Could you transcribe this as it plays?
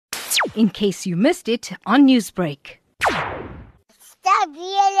in case you missed it on Newsbreak. Stop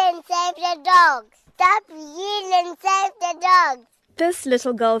Yulin, save the dogs! Stop Yulin, save the dogs! This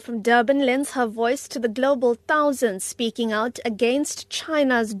little girl from Durban lends her voice to the global thousands speaking out against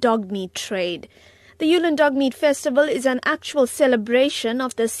China's dog meat trade. The Yulin Dog Meat Festival is an actual celebration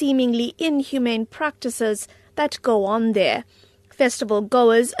of the seemingly inhumane practices that go on there. Festival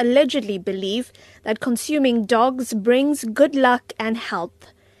goers allegedly believe that consuming dogs brings good luck and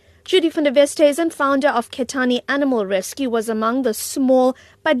health. Judy van der Westhuizen, founder of Ketani Animal Rescue, was among the small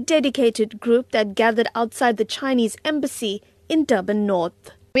but dedicated group that gathered outside the Chinese embassy in Durban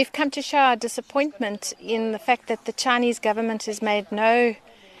North. We've come to show our disappointment in the fact that the Chinese government has made no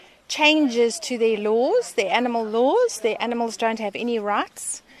changes to their laws, their animal laws. Their animals don't have any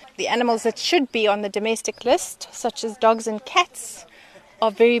rights. The animals that should be on the domestic list, such as dogs and cats,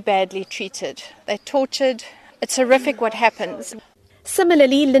 are very badly treated. They're tortured. It's horrific what happens.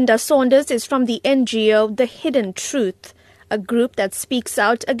 Similarly, Linda Saunders is from the NGO The Hidden Truth, a group that speaks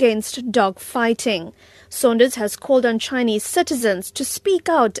out against dog fighting. Saunders has called on Chinese citizens to speak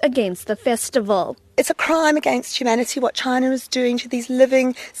out against the festival. It's a crime against humanity what China is doing to these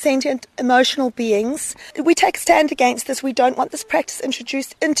living, sentient, emotional beings. We take a stand against this. We don't want this practice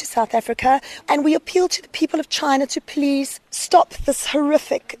introduced into South Africa. And we appeal to the people of China to please stop this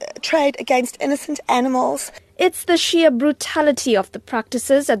horrific trade against innocent animals. It's the sheer brutality of the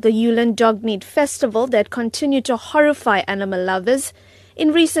practices at the Yulin Dog Meat Festival that continue to horrify animal lovers.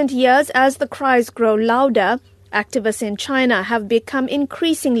 In recent years, as the cries grow louder, activists in China have become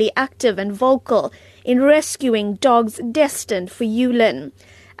increasingly active and vocal in rescuing dogs destined for Yulin.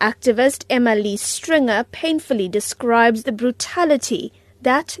 Activist Emma Lee Stringer painfully describes the brutality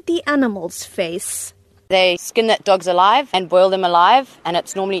that the animals face. They skin that dogs alive and boil them alive, and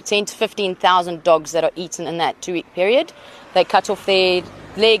it's normally 10 to 15,000 dogs that are eaten in that 2-week period. They cut off their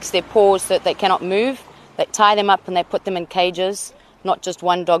legs, their paws so that they cannot move. They tie them up and they put them in cages. Not just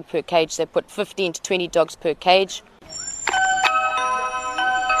one dog per cage, they put 15 to 20 dogs per cage.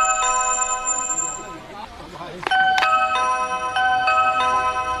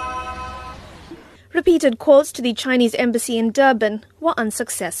 Repeated calls to the Chinese embassy in Durban were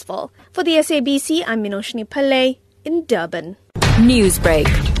unsuccessful. For the SABC, I'm Minoshni Pillay in Durban. Newsbreak,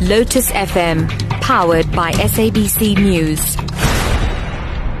 Lotus FM, powered by SABC News.